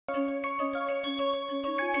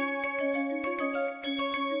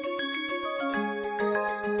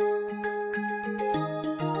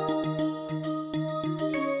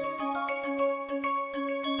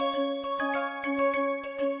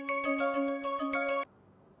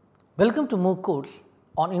Welcome to MOOC course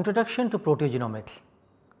on Introduction to Proteogenomics.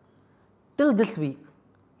 Till this week,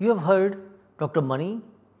 you have heard Dr. Mani,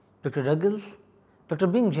 Dr. Ruggles, Dr.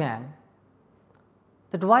 Bing Zhang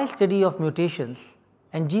that why study of mutations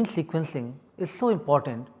and gene sequencing is so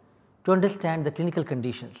important to understand the clinical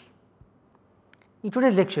conditions. In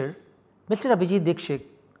today's lecture, Mr. Abhijit Dikshit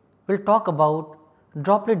will talk about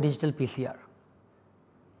Droplet digital PCR.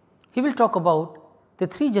 He will talk about the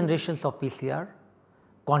 3 generations of PCR,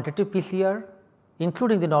 quantitative PCR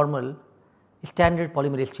including the normal standard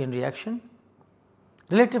polymerase chain reaction,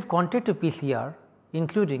 relative quantitative PCR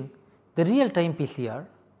including the real time PCR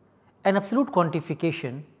and absolute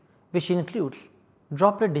quantification which includes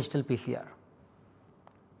droplet digital PCR.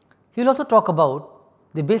 He will also talk about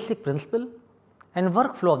the basic principle and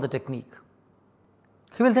workflow of the technique.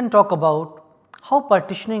 He will then talk about how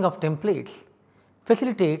partitioning of templates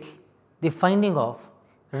facilitates the finding of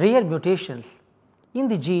rare mutations in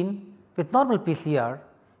the gene with normal PCR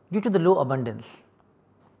due to the low abundance.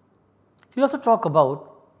 He will also talk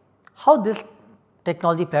about how this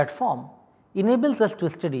technology platform enables us to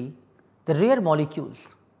study the rare molecules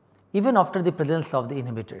even after the presence of the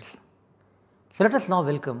inhibitors. So, let us now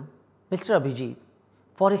welcome Mr. Abhijit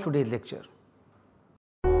for his today's lecture.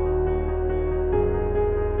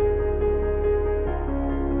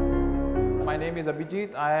 My name is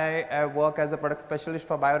Abhijit. I work as a product specialist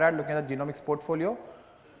for Biorad looking at the genomics portfolio.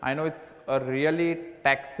 I know it's a really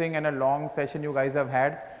taxing and a long session you guys have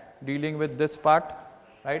had dealing with this part,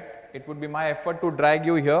 right? It would be my effort to drag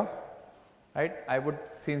you here, right? I would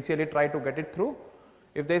sincerely try to get it through.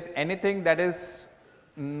 If there is anything that is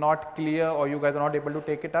not clear or you guys are not able to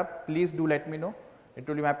take it up, please do let me know. It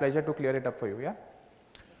will be my pleasure to clear it up for you, yeah?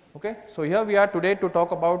 Okay, so here we are today to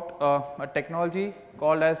talk about a technology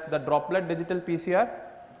called as the Droplet digital PCR.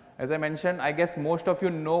 As I mentioned, I guess most of you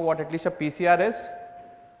know what at least a PCR is.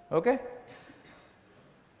 Okay,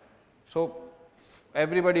 so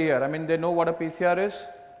everybody here, I mean, they know what a PCR is.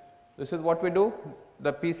 This is what we do.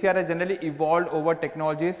 The PCR has generally evolved over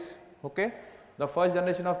technologies. Okay, the first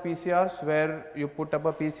generation of PCRs where you put up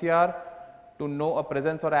a PCR to know a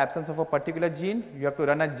presence or absence of a particular gene, you have to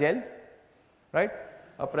run a gel, right?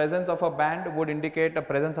 A presence of a band would indicate a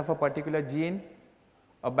presence of a particular gene.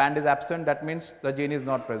 A band is absent, that means the gene is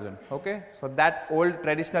not present. Okay, so that old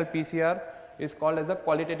traditional PCR is called as a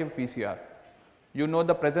qualitative PCR. You know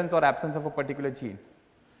the presence or absence of a particular gene.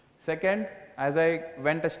 Second, as I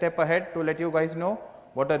went a step ahead to let you guys know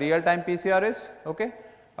what a real time PCR is. Okay,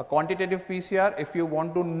 a quantitative PCR, if you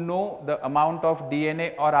want to know the amount of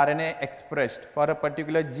DNA or RNA expressed for a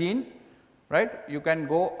particular gene, right, you can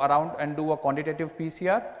go around and do a quantitative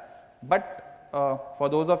PCR, but for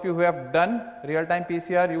those of you who have done real time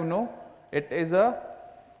PCR, you know it is a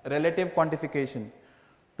relative quantification.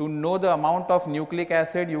 To know the amount of nucleic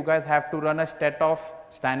acid, you guys have to run a set of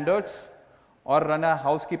standards or run a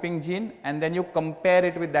housekeeping gene and then you compare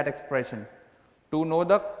it with that expression to know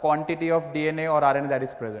the quantity of DNA or RNA that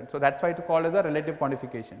is present. So, that is why it is called as a relative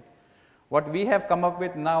quantification. What we have come up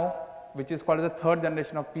with now, which is called as the 3rd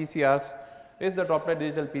generation of PCRs, is the Droplet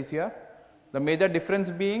digital PCR. The major difference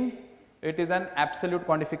being it is an absolute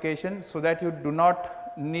quantification, so that you do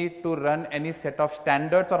not need to run any set of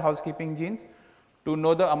standards or housekeeping genes to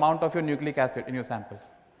know the amount of your nucleic acid in your sample,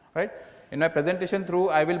 right. In my presentation through,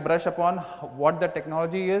 I will brush upon what the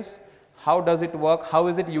technology is, how does it work, how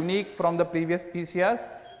is it unique from the previous PCRs,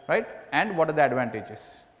 right, and what are the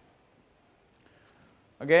advantages.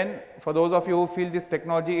 Again, for those of you who feel this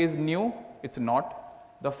technology is new, it is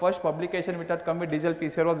not. The first publication which had come with digital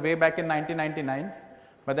PCR was way back in 1999,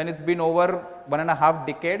 but then it has been over 1.5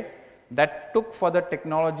 decades that took for the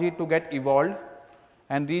technology to get evolved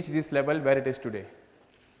and reach this level where it is today.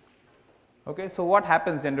 Okay, so what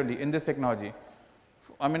happens generally in this technology?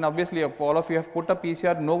 I mean, obviously, if all of you have put a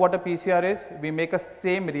PCR, know what a PCR is. We make a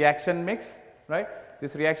same reaction mix, right?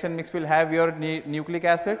 This reaction mix will have your nucleic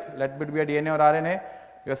acid, let it be a DNA or RNA,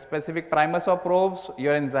 your specific primers or probes,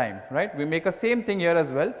 your enzyme, right? We make a same thing here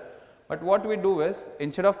as well. But what we do is,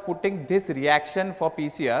 instead of putting this reaction for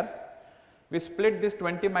PCR, we split this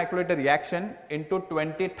 20 microliter reaction into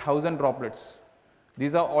 20,000 droplets.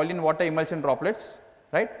 These are all in water emulsion droplets,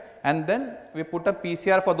 right? And then we put a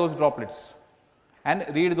PCR for those droplets and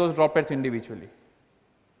read those droplets individually.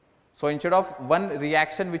 So, instead of one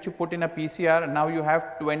reaction which you put in a PCR, now you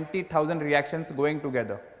have 20,000 reactions going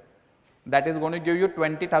together. That is going to give you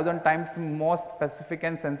 20,000 times more specific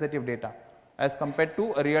and sensitive data as compared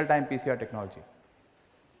to a real time PCR technology.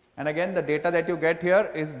 And again, the data that you get here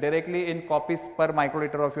is directly in copies per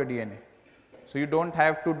microliter of your DNA. So, you do not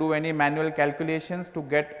have to do any manual calculations to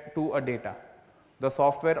get to a data. The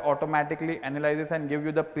software automatically analyzes and gives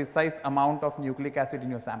you the precise amount of nucleic acid in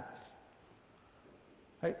your samples.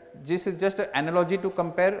 Right? This is just an analogy to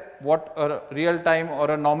compare what a real time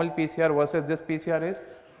or a normal PCR versus this PCR is.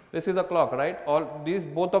 This is a clock, right? All these,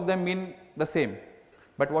 both of them mean the same.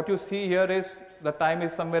 But what you see here is the time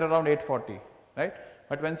is somewhere around 8:40, right?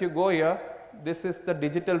 But once you go here, this is the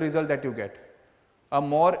digital result that you get. A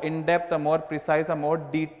more in-depth, a more precise, a more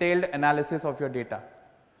detailed analysis of your data.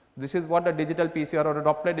 This is what a digital PCR or a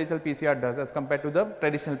droplet digital PCR does as compared to the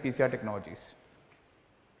traditional PCR technologies.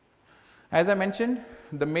 As I mentioned,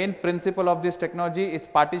 the main principle of this technology is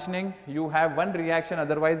partitioning. You have one reaction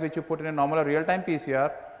otherwise which you put in a normal or real-time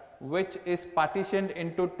PCR, which is partitioned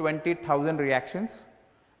into 20,000 reactions,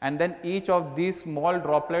 and then each of these small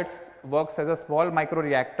droplets works as a small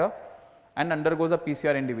microreactor and undergoes a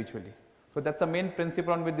PCR individually. So that's the main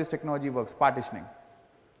principle on which this technology works, partitioning.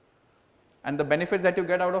 And the benefits that you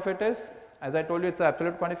get out of it is, as I told you, it's an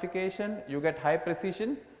absolute quantification, you get high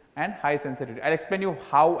precision and high sensitivity. I'll explain you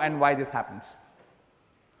how and why this happens.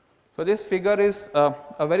 So this figure is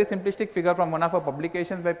a very simplistic figure from one of our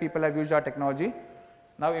publications where people have used our technology.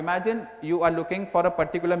 Now imagine you are looking for a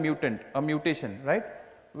particular mutant, a mutation, right,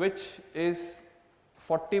 which is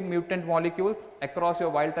 40 mutant molecules across your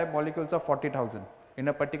wild type molecules of 40,000 in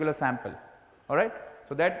a particular sample, all right.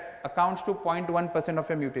 So that accounts to 0.1% of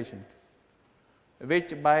your mutation,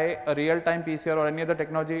 which by a real time PCR or any other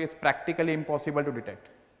technology is practically impossible to detect,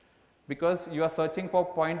 because you are searching for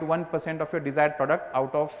 0.1% of your desired product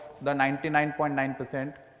out of the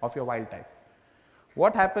 99.9% of your wild type.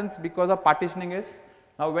 What happens because of partitioning is,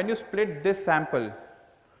 now when you split this sample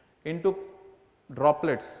into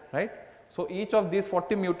droplets, right, so each of these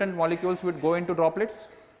 40 mutant molecules would go into droplets,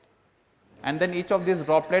 and then each of these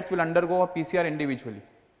droplets will undergo a PCR individually.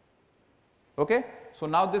 Okay? So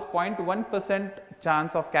now this 0.1%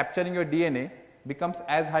 chance of capturing your DNA becomes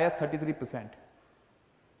as high as 33%,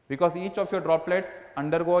 because each of your droplets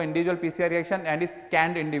undergo individual PCR reaction and is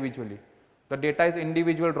scanned individually. The data is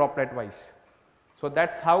individual droplet wise. So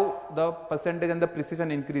that's how the percentage and the precision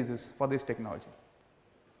increases for this technology.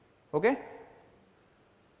 Okay?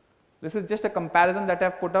 This is just a comparison that I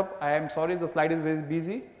have put up. I am sorry the slide is very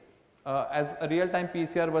busy. As a real time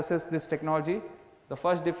PCR versus this technology, the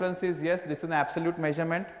first difference is, yes, this is an absolute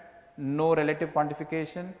measurement, no relative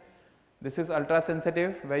quantification. This is ultra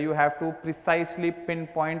sensitive, where you have to precisely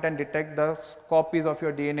pinpoint and detect the copies of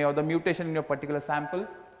your DNA or the mutation in your particular sample.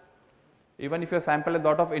 Even if your sample has a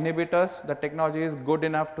lot of inhibitors, the technology is good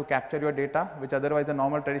enough to capture your data, which otherwise a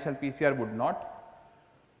normal traditional PCR would not.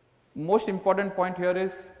 Most important point here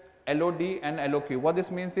is LOD and LOQ. What this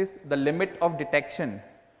means is the limit of detection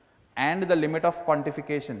and the limit of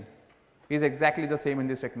quantification is exactly the same in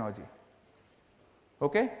this technology.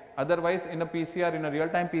 Okay? Otherwise, in a PCR, in a real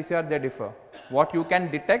time PCR, they differ. What you can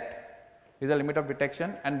detect is the limit of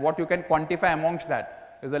detection, and what you can quantify amongst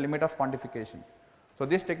that is the limit of quantification. So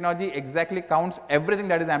this technology exactly counts everything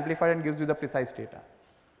that is amplified and gives you the precise data.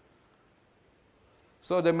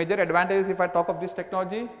 So the major advantages, if I talk of this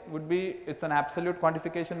technology, would be it's an absolute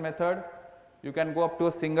quantification method. You can go up to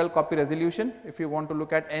a single copy resolution if you want to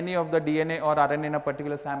look at any of the DNA or RNA in a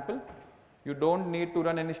particular sample. You don't need to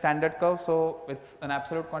run any standard curve, so it's an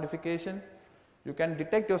absolute quantification. You can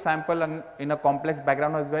detect your sample in a complex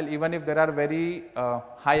background as well, even if there are very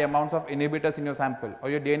high amounts of inhibitors in your sample or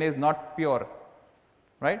your DNA is not pure,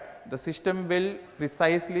 right? The system will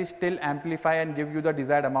precisely still amplify and give you the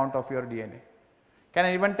desired amount of your DNA. Can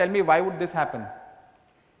anyone tell me why would this happen?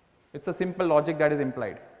 It's a simple logic that is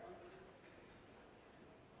implied.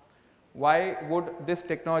 Why would this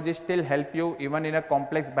technology still help you even in a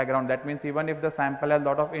complex background? That means even if the sample has a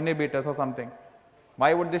lot of inhibitors or something,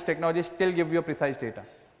 why would this technology still give you precise data?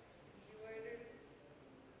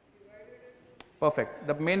 Perfect.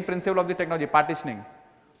 The main principle of the technology, partitioning.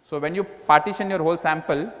 So when you partition your whole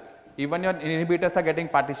sample, even your inhibitors are getting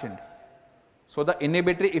partitioned. So the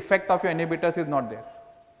inhibitory effect of your inhibitors is not there.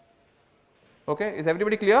 Okay, is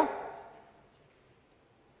everybody clear?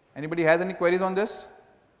 Anybody has any queries on this?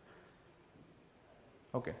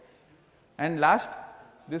 Okay. And last,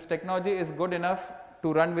 this technology is good enough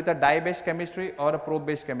to run with a dye-based chemistry or a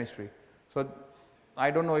probe-based chemistry. So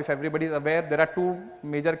I don't know if everybody is aware, there are two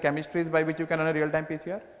major chemistries by which you can run a real-time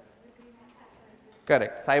PCR.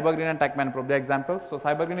 Correct. Cybergreen and Tachman probe, the examples. So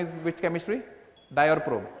Cybergreen is which chemistry? Dye or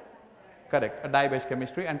probe. Correct. A dye-based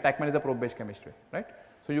chemistry, and Tachman is a probe-based chemistry, right?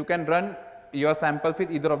 So you can run your samples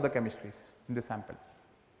with either of the chemistries in this sample,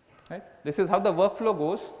 right? This is how the workflow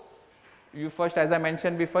goes. You first, as I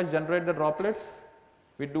mentioned, we first generate the droplets,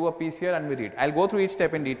 we do a PCR and we read. I'll go through each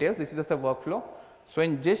step in details. This is just a workflow. So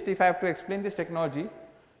in gist, if I have to explain this technology,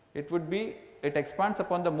 it would be it expands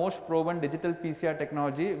upon the most proven digital PCR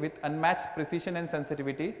technology with unmatched precision and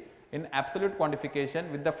sensitivity in absolute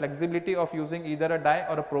quantification with the flexibility of using either a dye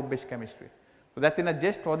or a probe based chemistry. So, that is in a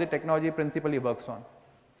gist what the technology principally works on.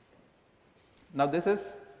 Now, this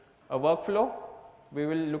is a workflow. We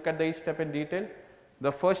will look at each step in detail.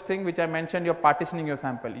 The first thing which I mentioned, you are partitioning your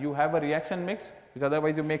sample. You have a reaction mix, which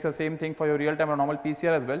otherwise you make the same thing for your real time or normal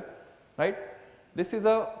PCR as well, right. This is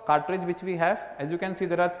a cartridge which we have. As you can see,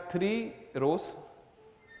 there are 3 rows,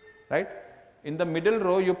 right. In the middle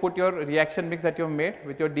row, you put your reaction mix that you have made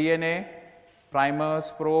with your DNA,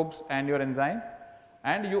 primers, probes and your enzyme,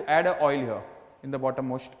 and you add a oil here in the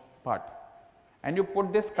bottommost part, and you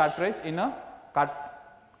put this cartridge in a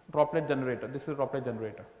droplet generator. This is a droplet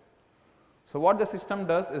generator. So, what the system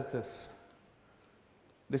does is this.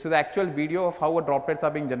 This is the actual video of how droplets are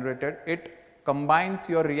being generated. It combines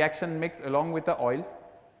your reaction mix along with the oil,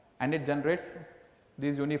 and it generates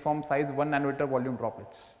these uniform size 1 nanometer volume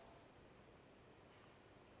droplets,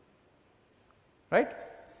 right.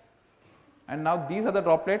 And now these are the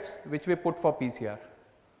droplets which we put for PCR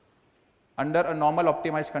under a normal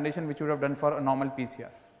optimized condition which we would have done for a normal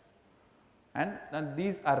PCR, and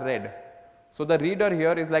these are red. So, the reader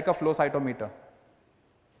here is like a flow cytometer.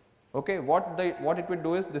 Okay. What it will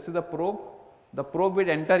do is, this is a probe. The probe will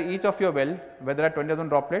enter each of your well where there are 20,000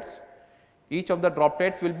 droplets. Each of the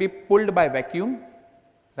droplets will be pulled by vacuum,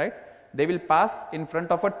 right. They will pass in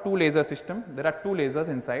front of a 2 laser system. There are 2 lasers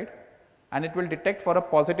inside, and it will detect for a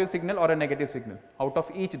positive signal or a negative signal out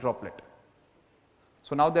of each droplet.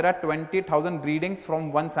 So, now there are 20,000 readings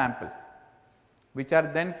from one sample, which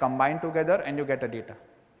are then combined together and you get a data.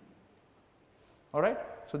 Alright.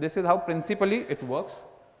 So, this is how principally it works,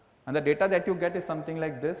 and the data that you get is something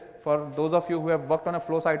like this. For those of you who have worked on a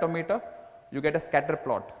flow cytometer, you get a scatter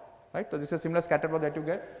plot, right. So, this is a similar scatter plot that you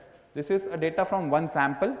get. This is a data from one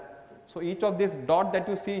sample. So, each of these dot that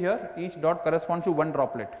you see here, each dot corresponds to one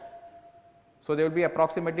droplet. So, there will be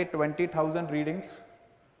approximately 20,000 readings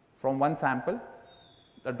from one sample.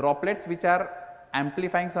 The droplets which are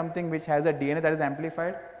amplifying something which has a DNA that is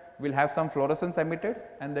amplified will have some fluorescence emitted,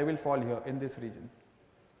 and they will fall here in this region,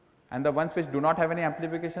 and the ones which do not have any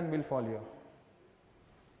amplification will fall here.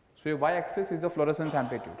 So, your y axis is the fluorescence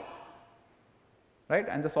amplitude, right,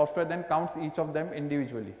 and the software then counts each of them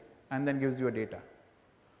individually and then gives you a data.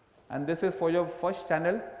 And this is for your first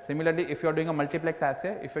channel. Similarly, if you are doing a multiplex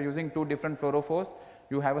assay, if you are using 2 different fluorophores,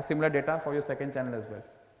 you have a similar data for your second channel as well.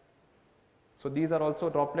 So, these are also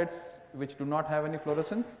droplets which do not have any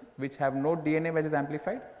fluorescence, which have no DNA which is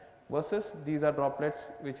amplified, versus these are droplets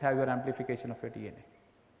which have your amplification of your DNA.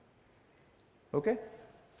 Okay.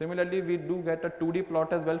 Similarly, we do get a 2D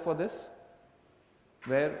plot as well for this,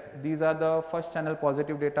 where these are the first channel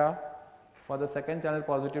positive data, for the second channel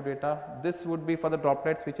positive data. This would be for the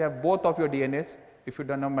droplets which have both of your DNAs if you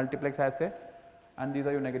done a multiplex assay, and these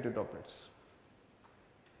are your negative droplets.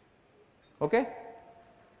 Okay.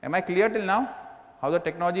 Am I clear till now how the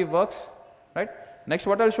technology works, right? Next,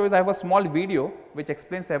 what I will show is I have a small video which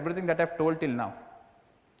explains everything that I have told till now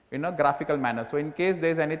in a graphical manner. So, in case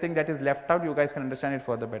there is anything that is left out, you guys can understand it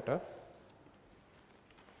further better.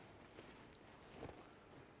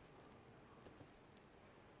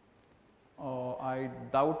 I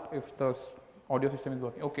doubt if the audio system is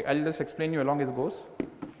working. Okay, I will just explain you along as it goes.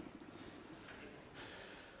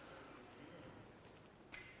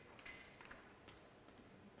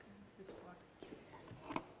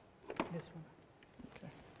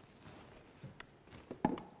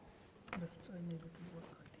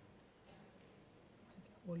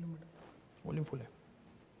 Volume full है,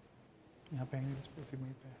 यहाँ पे आएंगे display फिर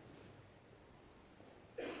वहीं पे है.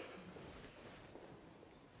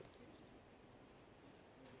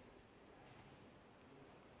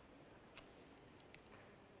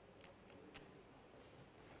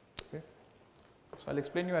 Okay. So, I will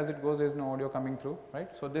explain you as it goes. There is no audio coming through, right.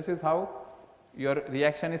 So, this is how your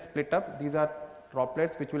reaction is split up. These are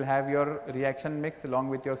droplets which will have your reaction mix along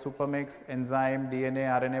with your super mix, enzyme, DNA,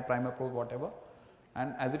 RNA, primer probe, whatever.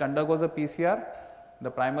 And as it undergoes a PCR, the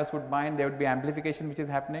primers would bind, there would be amplification which is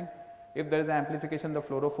happening. If there is an amplification, the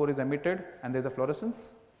fluorophore is emitted and there is a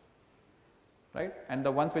fluorescence, right, and the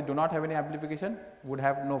ones which do not have any amplification would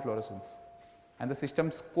have no fluorescence, and the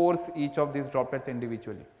system scores each of these droplets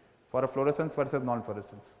individually for a fluorescence versus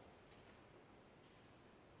non-fluorescence.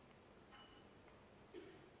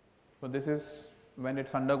 So, this is when it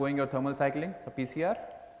is undergoing your thermal cycling, the PCR.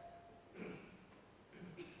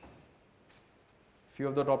 Few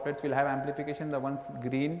of the droplets will have amplification, the ones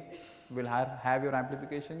green will have your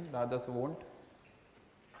amplification, the others won't.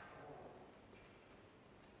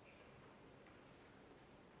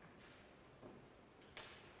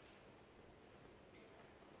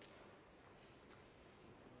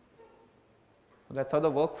 So that's how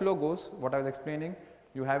the workflow goes. What I was explaining,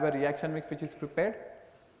 you have a reaction mix which is prepared.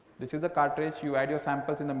 This is the cartridge, you add your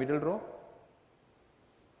samples in the middle row.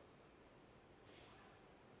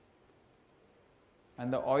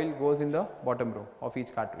 And the oil goes in the bottom row of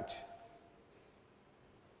each cartridge.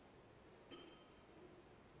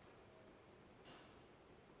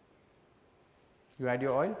 You add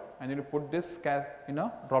your oil and you put this in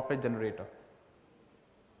a droplet generator,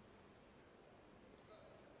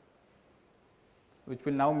 which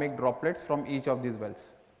will now make droplets from each of these wells.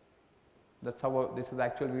 That's how this is the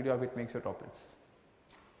actual video of it makes your droplets.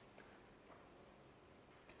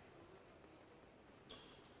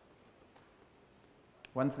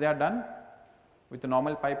 Once they are done, with a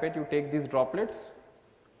normal pipette you take these droplets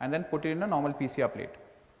and then put it in a normal PCR plate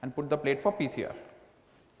and put the plate for PCR.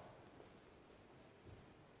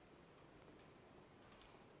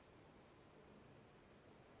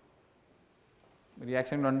 The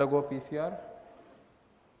reaction will undergo PCR.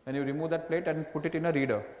 Then you remove that plate and put it in a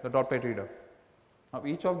reader, the droplet reader. Now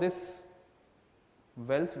each of these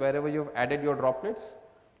wells, wherever you have added your droplets,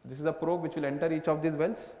 this is the probe which will enter each of these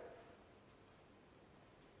wells.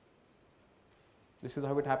 This is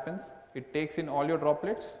how it happens. It takes in all your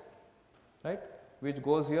droplets, right, which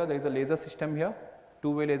goes here. There is a laser system here,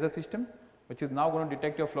 two-way laser system, which is now going to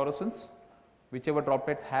detect your fluorescence. Whichever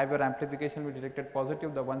droplets have your amplification will be detected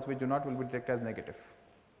positive, the ones which do not will be detected as negative.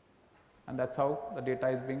 And that's how the data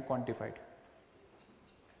is being quantified.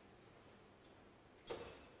 So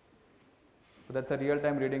that's a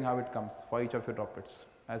real-time reading how it comes for each of your droplets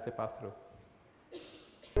as they pass through.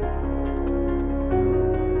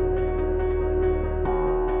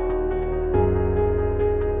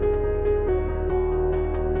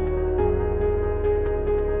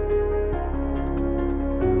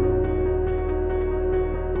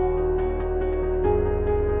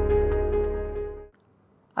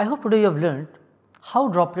 I hope today you have learned how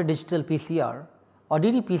droplet digital PCR or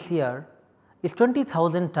ddPCR is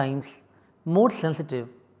 20,000 times more sensitive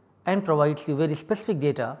and provides you very specific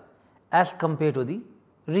data as compared to the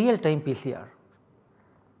real time PCR.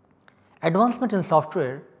 Advancement in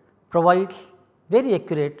software provides very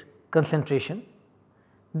accurate concentration.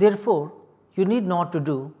 Therefore, you need not to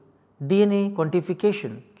do DNA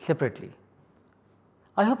quantification separately.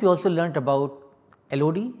 I hope you also learnt about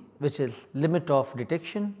LOD, which is limit of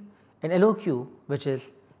detection, and LOQ, which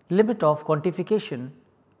is limit of quantification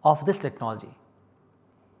of this technology.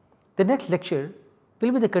 The next lecture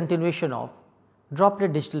will be the continuation of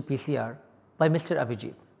droplet digital PCR by Mr.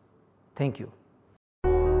 Abhijit. Thank you.